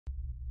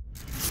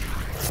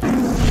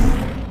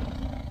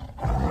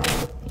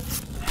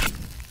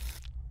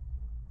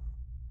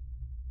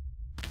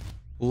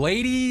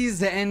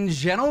Ladies and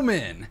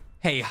gentlemen,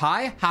 hey,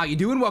 hi, how you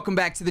doing? Welcome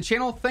back to the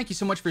channel. Thank you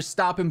so much for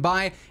stopping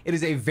by. It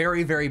is a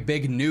very, very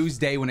big news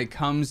day when it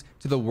comes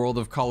to the world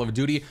of Call of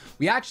Duty.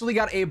 We actually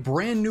got a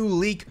brand new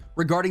leak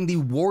regarding the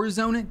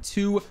Warzone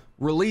 2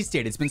 release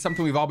date. It's been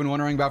something we've all been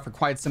wondering about for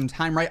quite some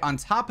time, right? On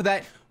top of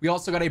that, we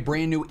also got a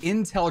brand new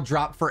intel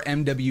drop for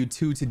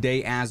MW2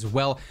 today as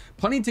well.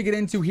 Plenty to get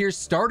into here,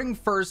 starting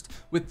first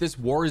with this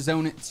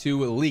Warzone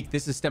 2 leak.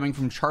 This is stemming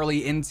from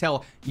Charlie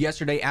Intel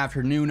yesterday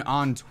afternoon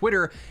on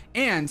Twitter,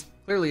 and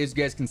clearly, as you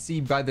guys can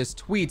see by this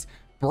tweet,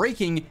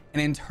 breaking,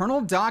 an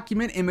internal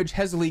document image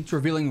has leaked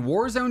revealing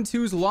Warzone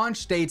 2's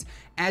launch date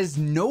as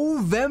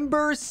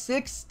November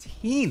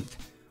 16th,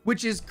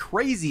 which is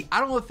crazy. I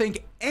don't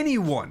think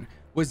anyone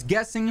was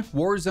guessing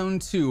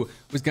Warzone 2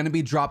 was going to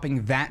be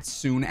dropping that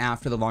soon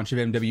after the launch of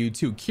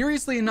MW2.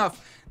 Curiously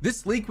enough,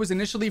 this leak was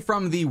initially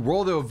from the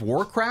World of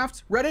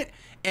Warcraft Reddit,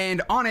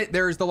 and on it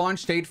there's the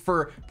launch date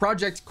for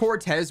Project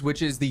Cortez,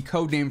 which is the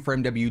code name for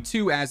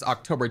MW2, as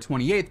October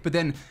 28th, but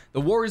then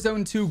the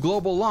Warzone 2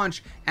 global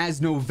launch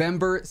as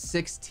November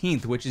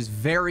 16th, which is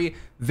very,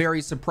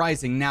 very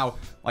surprising. Now,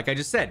 like I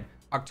just said,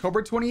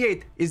 October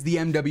 28th is the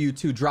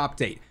MW2 drop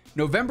date.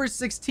 November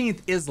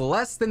 16th is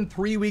less than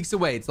 3 weeks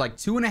away. It's like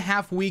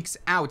 2.5 weeks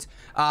out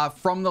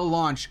from the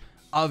launch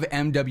of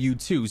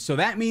MW2. So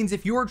that means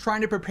if you are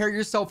trying to prepare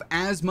yourself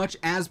as much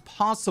as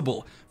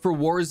possible for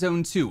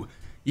Warzone 2,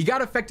 you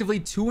got effectively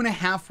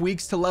 2.5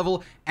 weeks to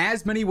level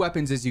as many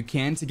weapons as you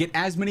can, to get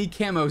as many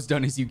camos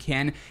done as you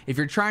can. If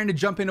you're trying to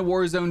jump into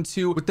Warzone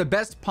 2 with the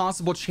best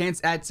possible chance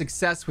at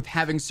success with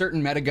having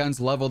certain metaguns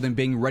leveled and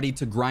being ready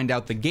to grind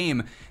out the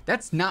game,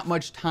 that's not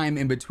much time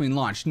in between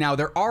launch. Now,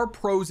 there are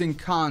pros and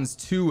cons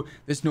to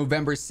this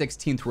November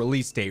 16th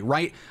release date,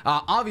 right?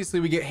 Obviously,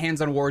 we get hands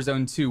on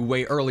Warzone 2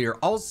 way earlier.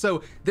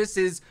 Also, this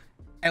is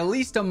at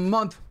least a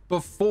month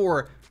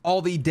before all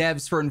the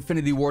devs for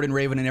Infinity Ward and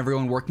Raven and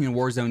everyone working in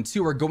Warzone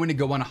 2 are going to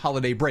go on a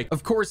holiday break.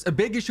 Of course, a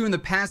big issue in the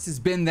past has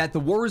been that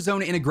the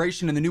Warzone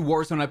integration and the new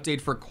Warzone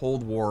update for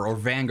Cold War or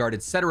Vanguard,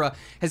 etc.,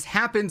 has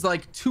happened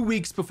like 2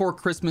 weeks before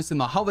Christmas and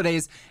the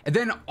holidays, and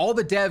then all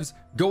the devs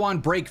go on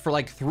break for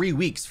like 3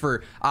 weeks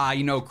for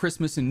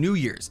Christmas and New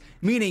Year's,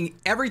 meaning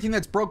everything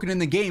that's broken in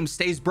the game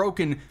stays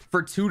broken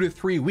for 2 to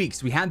 3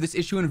 weeks. We had this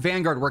issue in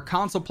Vanguard where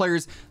console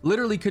players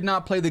literally could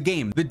not play the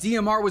game. The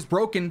DMR was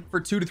broken for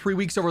 2 to 3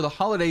 weeks over the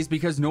holidays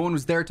because no one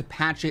was there to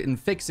patch it and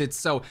fix it.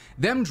 So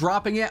them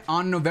dropping it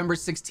on November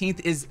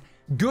 16th is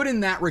good in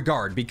that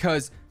regard,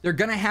 because they're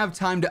gonna have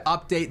time to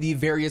update the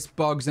various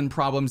bugs and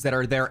problems that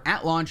are there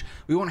at launch.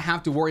 We won't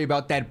have to worry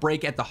about that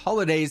break at the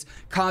holidays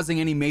causing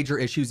any major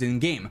issues in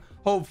game.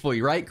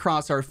 Hopefully, right?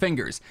 Cross our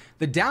fingers.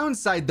 The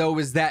downside, though,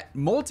 is that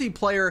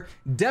multiplayer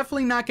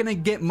definitely not going to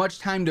get much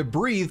time to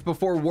breathe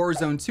before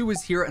Warzone 2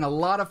 is here, and a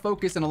lot of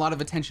focus and a lot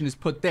of attention is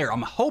put there.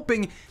 I'm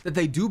hoping that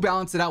they do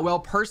balance it out well.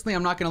 Personally,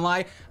 I'm not going to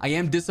lie, I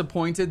am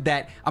disappointed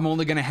that I'm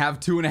only going to have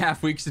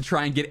 2.5 weeks to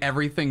try and get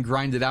everything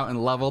grinded out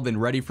and leveled and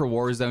ready for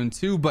Warzone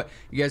 2, but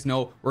you guys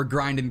know we're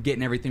grinding,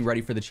 getting everything ready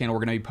for the channel.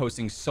 We're going to be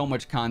posting so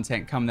much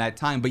content come that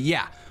time. But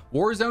yeah,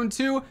 Warzone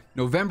 2,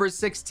 November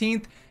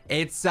 16th,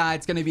 it's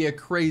going to be a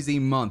crazy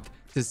month,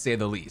 to say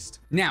the least.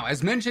 Now,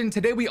 as mentioned,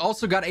 today we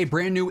also got a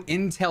brand new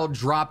intel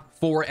drop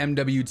for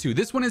MW2.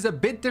 This one is a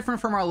bit different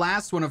from our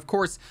last one. Of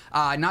course,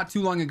 not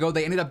too long ago,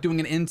 they ended up doing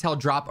an intel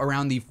drop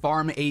around the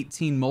Farm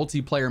 18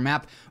 multiplayer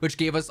map, which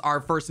gave us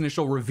our first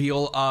initial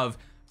reveal of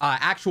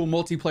actual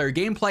multiplayer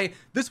gameplay.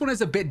 This one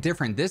is a bit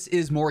different. This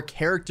is more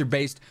character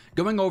based,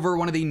 going over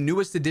one of the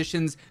newest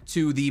additions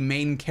to the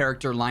main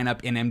character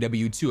lineup in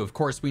MW2. Of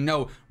course, we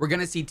know we're going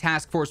to see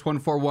Task Force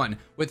 141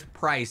 with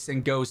Price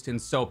and Ghost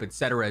and Soap,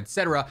 etc.,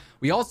 etc.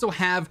 We also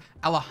have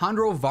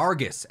Alejandro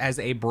Vargas as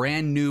a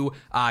brand new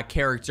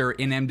character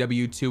in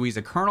MW2. He's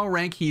a colonel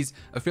rank. He's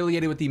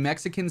affiliated with the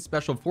Mexican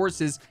Special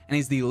Forces, and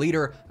he's the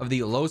leader of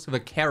the Los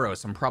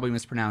Vaqueros. I'm probably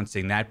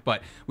mispronouncing that,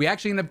 but we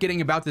actually end up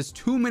getting about this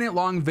 2-minute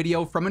long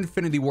video from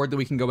Infinity Ward that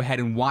we can go ahead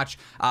and watch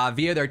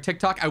via their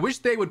TikTok. I wish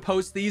they would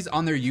post these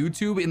on their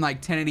YouTube in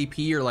like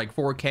 1080p or like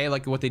 4K,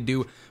 like what they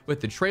do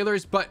with the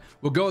trailers, but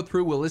we'll go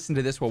through, we'll listen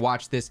to this, we'll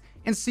watch this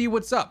and see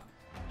what's up.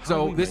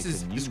 So this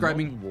is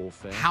describing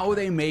how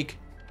they make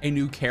a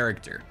new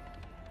character.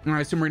 And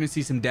I assume we're going to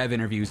see some dev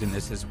interviews in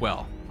this as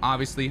well.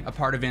 Obviously, a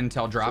part of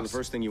intel drops. So the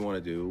first thing you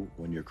want to do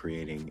when you're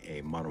creating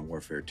a Modern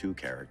Warfare 2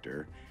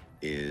 character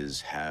is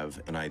have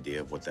an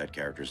idea of what that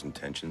character's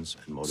intentions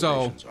and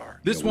motivations are.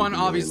 This one,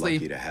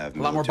 obviously, a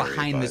lot more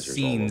behind the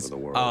scenes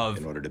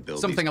of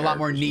something a lot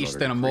more niche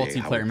than a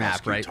multiplayer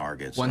map, right?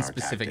 One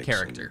specific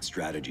character.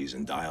 Strategies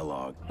and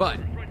dialogue. But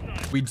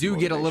we do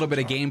get a little bit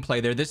of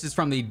gameplay there. This is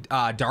from the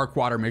Dark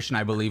Water mission,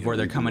 I believe, where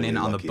they're coming in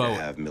on the boat.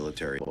 Have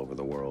military all over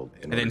the world.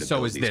 And then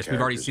so is this.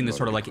 We've already seen this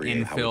sort of like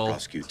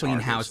infill,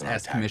 clean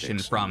house-esque mission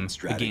from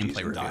the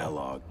gameplay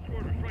reveal.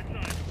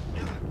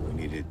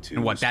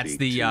 And what, that's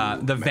the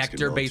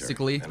Vector,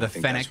 basically, the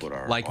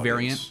Fennec-like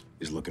variant.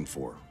 Is looking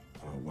for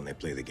when they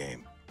play the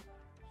game.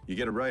 You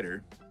get a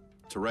writer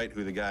to write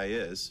who the guy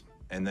is,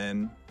 and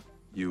then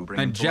you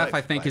bring and Jeff,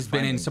 I think, has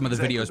been in some of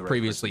the videos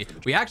previously.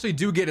 We actually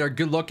do get a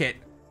good look at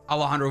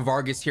Alejandro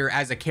Vargas here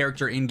as a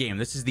character in game.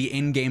 This is the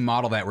in-game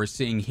model that we're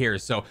seeing here.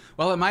 So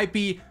while it might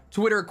be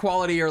Twitter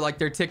quality or like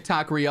their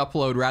TikTok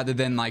re-upload rather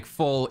than like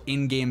full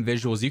in-game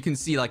visuals, you can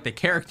see like the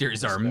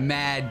characters are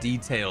mad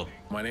detailed.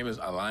 My name is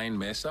Alain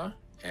Mesa.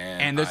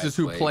 And this is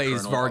who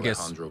plays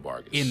Vargas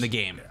in the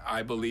game.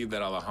 I believe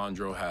that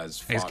Alejandro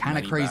has It's kind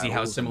of crazy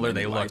how similar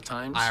they look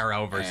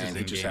IRL versus and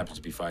he just happens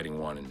to be fighting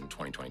one in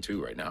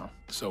 2022 right now.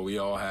 So we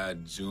all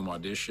had Zoom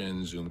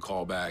auditions, Zoom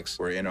callbacks.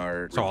 We're in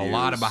our so a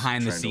lot of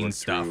behind the scenes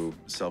stuff.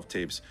 Self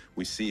tapes.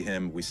 We see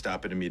him. We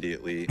stop it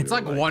immediately. It's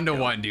like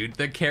one-to-one, dude.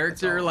 The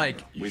character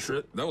like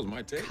that was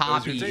my take.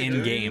 Copy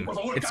in game.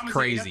 It's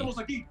crazy.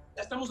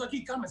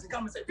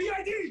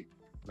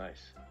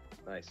 Nice.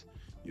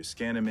 You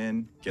scan him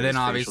in. Get then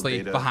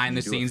obviously behind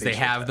the scenes they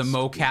have the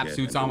mocap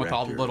suits on with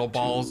all the little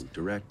balls.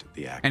 Direct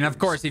the actors and of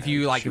course, if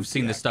you like have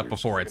seen this stuff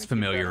before, it's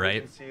familiar,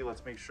 right?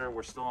 Let's make sure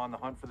we're still on the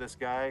hunt for this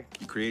guy.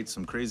 You create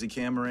some crazy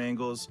camera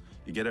angles.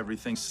 You get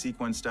everything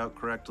sequenced out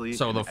correctly.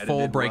 So the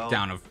full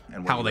breakdown of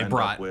how they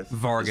brought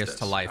Vargas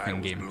to life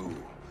in game.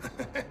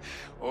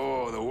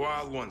 Oh, the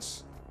wild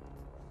ones.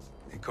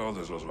 They called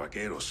us los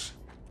vaqueros.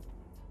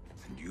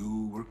 And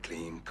you were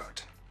clean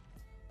cut.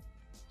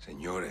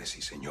 Señores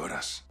y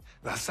señoras.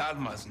 Las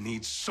almas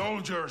need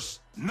soldiers,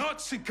 not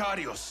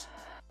sicarios.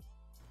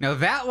 Now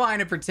that line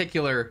in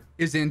particular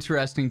is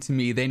interesting to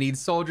me. They need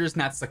soldiers,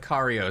 not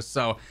sicarios.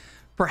 So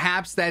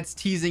perhaps that's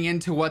teasing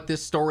into what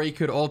this story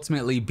could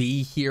ultimately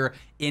be here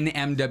in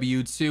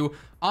MW2.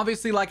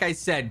 Obviously, like I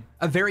said,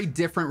 a very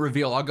different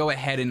reveal. I'll go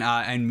ahead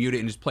and mute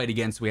it and just play it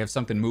again so we have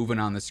something moving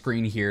on the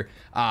screen here.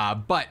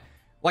 But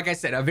like I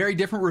said, a very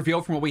different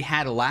reveal from what we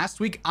had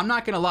last week. I'm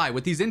not going to lie.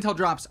 With these intel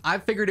drops, I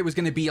figured it was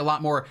going to be a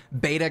lot more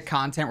beta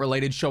content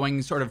related,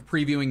 showing sort of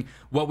previewing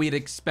what we'd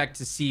expect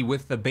to see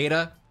with the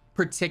beta,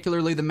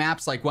 particularly the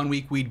maps. Like 1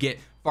 week we'd get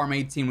Farm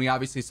 18. We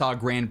obviously saw a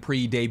Grand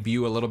Prix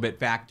debut a little bit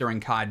back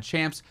during COD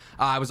Champs.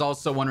 I was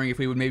also wondering if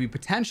we would maybe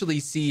potentially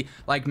see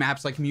like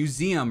maps like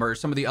Museum or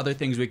some of the other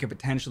things we could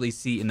potentially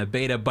see in the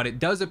beta. But it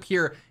does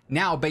appear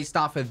now, based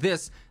off of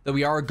this, that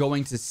we are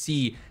going to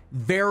see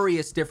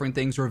various different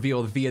things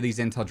revealed via these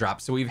intel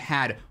drops. So we've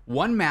had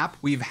one map,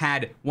 we've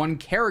had one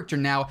character.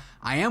 Now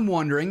I am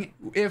wondering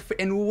if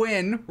and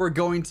when we're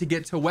going to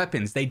get to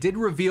weapons. They did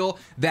reveal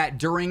that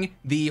during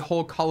the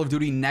whole Call of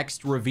Duty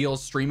Next reveal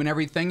stream and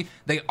everything,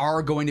 they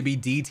are going to be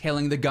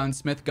detailing the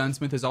gunsmith.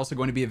 Gunsmith is also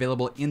going to be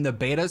available in the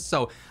beta.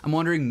 So I'm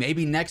wondering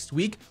maybe next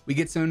week we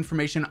get some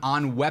information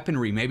on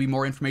weaponry, maybe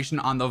more information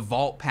on the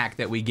vault pack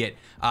that we get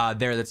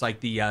there. That's like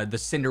the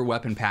Cinder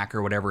weapon pack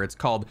or whatever it's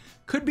called.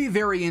 Could be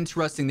very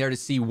interesting there to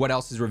see what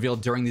else is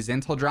revealed during these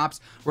intel drops.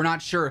 We're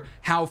not sure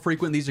how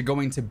frequent these are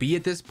going to be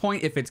at this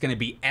point, if it's going to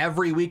be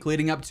every week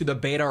leading up to the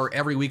beta or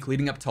every week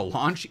leading up to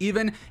launch,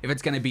 even if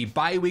it's going to be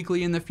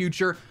bi-weekly in the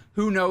future.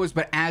 Who knows?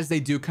 But as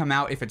they do come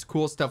out, if it's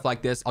cool stuff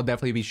like this, I'll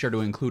definitely be sure to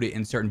include it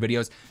in certain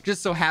videos.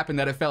 Just so happened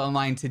that it fell in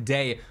line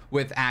today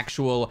with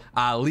actual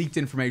leaked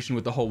information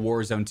with the whole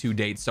Warzone 2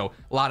 date. So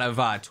a lot of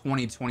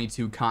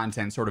 2022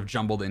 content sort of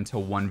jumbled into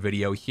one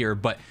video here,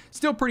 but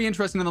still pretty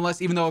interesting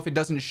nonetheless, even though if it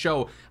doesn't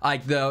show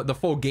like the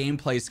full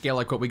gameplay scale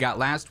like what we got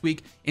last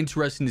week.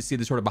 Interesting to see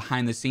the sort of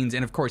behind the scenes,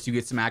 and of course you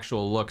get some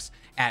actual looks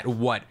at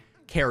what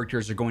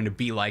characters are going to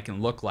be like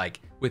and look like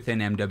within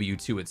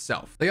MW2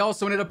 itself. They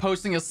also ended up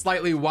posting a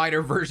slightly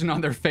wider version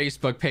on their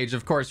Facebook page,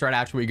 of course, right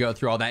after we go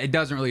through all that. It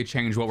doesn't really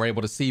change what we're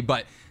able to see,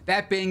 but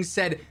that being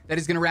said, that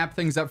is going to wrap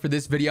things up for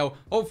this video.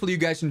 Hopefully you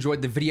guys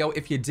enjoyed the video.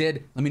 If you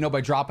did, let me know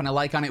by dropping a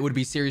like on it. It would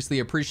be seriously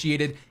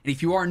appreciated. And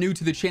if you are new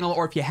to the channel,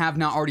 or if you have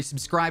not already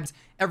subscribed,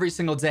 every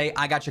single day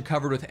I got you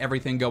covered with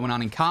everything going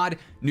on in COD,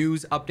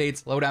 news,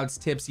 updates, loadouts,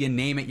 tips, you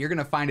name it. You're going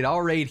to find it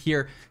all right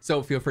here.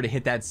 So feel free to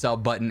hit that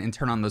sub button and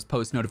turn on those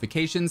post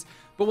notifications.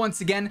 But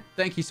once again,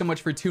 thank you so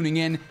much for tuning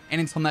in.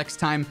 And until next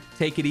time,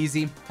 take it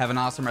easy. Have an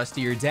awesome rest of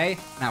your day.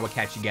 And I will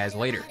catch you guys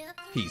later.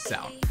 Peace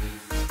out.